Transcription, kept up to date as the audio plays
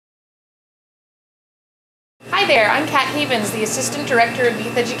Hi there, I'm Kat Havens, the Assistant Director of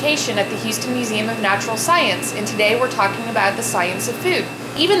Youth Education at the Houston Museum of Natural Science, and today we're talking about the science of food.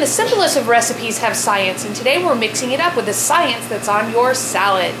 Even the simplest of recipes have science, and today we're mixing it up with the science that's on your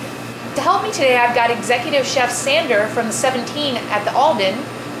salad. To help me today, I've got Executive Chef Sander from the 17 at the Alden.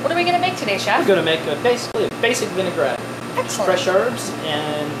 What are we going to make today, Chef? We're going to make basically a basic vinaigrette. Excellent. Fresh herbs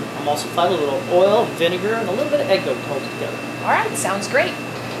and emulsify, a little oil, vinegar, and a little bit of egg yolk to hold together. All right, sounds great.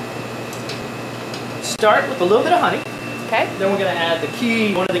 Start with a little bit of honey. Okay. Then we're going to add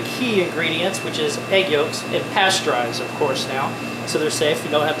one of the key ingredients, which is egg yolks, and pasteurized, of course, now, so they're safe. You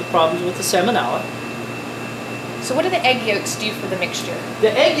don't have the problems with the salmonella. So what do the egg yolks do for the mixture?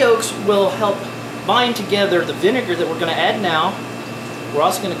 The egg yolks will help bind together the vinegar that we're going to add now. We're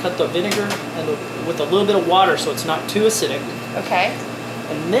also going to cut the vinegar with a little bit of water so it's not too acidic. Okay.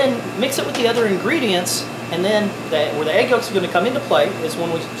 And then mix it with the other ingredients, and then where the egg yolks are going to come into play is when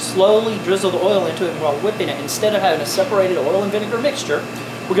we slowly drizzle the oil into it while whipping it. Instead of having a separated oil and vinegar mixture,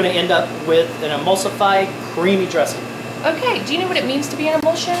 we're going to end up with an emulsified, creamy dressing. Okay, do you know what it means to be an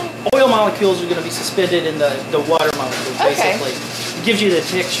emulsion? Oil molecules are going to be suspended in the water molecules, basically. It gives you the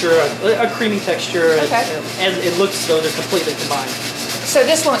texture, a creamy texture, okay. and it looks as though they're completely combined. So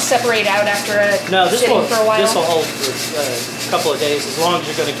this won't separate out after sitting for a while? This will hold for a couple of days, as long as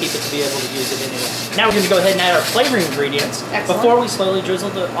you're going to keep it to be able to use it anyway. Now we're going to go ahead and add our flavoring ingredients. Excellent. Before we slowly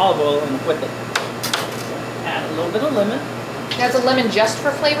drizzle the olive oil and whip it. Add a little bit of lemon. Now, is the lemon just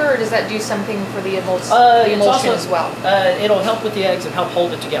for flavor, or does that do something for the emulsion as well? It'll help with the eggs and help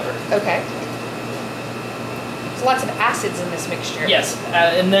hold it together. Okay. There's lots of acids in this mixture. Yes,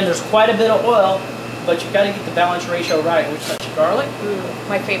 and then there's quite a bit of oil, but you've got to get the balance ratio right. Which touch of garlic. Ooh,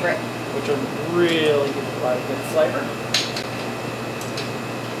 my favorite. Which will really give it a lot of good flavor.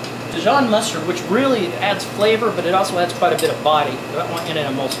 Dijon mustard, which really adds flavor, but it also adds quite a bit of body in an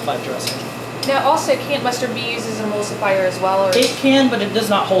emulsified dressing. Now, also, can't mustard be used as an emulsifier as well? Or? It can, but it does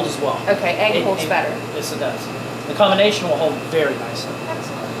not hold as well. Okay, egg holds better. Yes, it does. The combination will hold very nicely.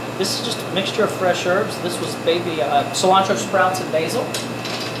 Excellent. This is just a mixture of fresh herbs. This was baby cilantro sprouts and basil.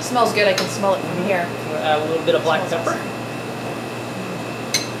 It smells good. I can smell it from here. We'll add a little bit of black pepper.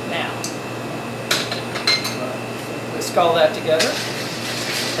 Now, whisk all that together.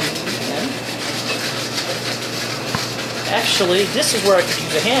 Actually, this is where I could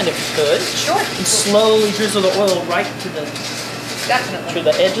use a hand if you could. Sure. And slowly drizzle the oil right to the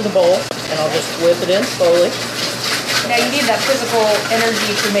edge of the bowl, and I'll just whip it in slowly. Now you need that physical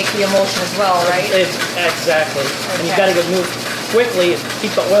energy to make the emulsion as well, right? Exactly. Okay. And you've got to move quickly and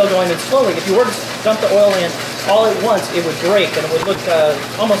keep the oil going in slowly. If you were to dump the oil in all at once, it would break, and it would look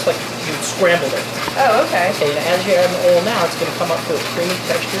almost like you scrambled it. Oh, okay. Okay, and as you add the oil now, it's going to come up to a creamy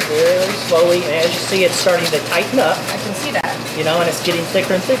texture very slowly, and as you see, it's starting to tighten up. I can see that. You know, and it's getting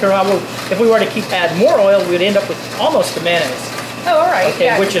thicker and thicker. If we were to keep adding more oil, we'd end up with almost a mayonnaise. Oh, all right.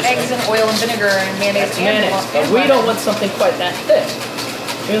 Okay, yeah, which is eggs and oil and vinegar and mayonnaise. But we don't want something quite that thick.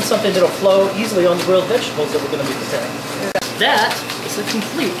 We want something that'll flow easily on the grilled vegetables that we're going to be preparing. That is a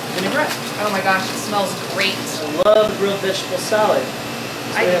complete vinaigrette. Oh my gosh, it smells great. I love the grilled vegetable salad.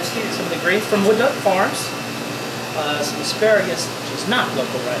 So we have some of the greens from Wood Duck Farms, some asparagus, which is not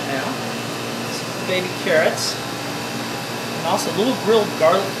local right now, some baby carrots, and also little grilled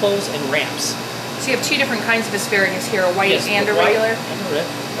garlic cloves and ramps. So you have two different kinds of asparagus here, a white and a white regular? And a red.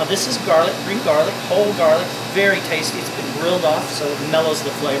 Now this is garlic, green garlic, whole garlic, very tasty. It's been grilled off so it mellows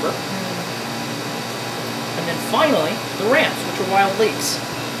the flavor. And then finally, the ramps, which are wild leeks.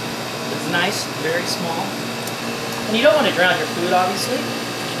 It's nice, very small. And you don't want to drown your food, obviously.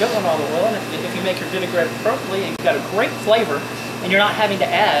 You don't want all the oil. And if you make your vinaigrette appropriately, and you've got a great flavor, and you're not having to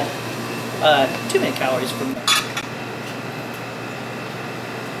add too many calories from that.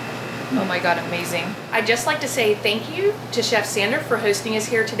 Oh my God, amazing. I'd just like to say thank you to Chef Sander for hosting us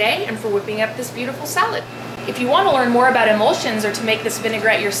here today and for whipping up this beautiful salad. If you want to learn more about emulsions or to make this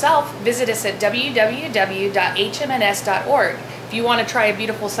vinaigrette yourself, visit us at www.hmns.org. If you want to try a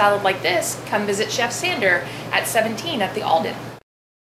beautiful salad like this, come visit Chef Sander at 17 at the Alden.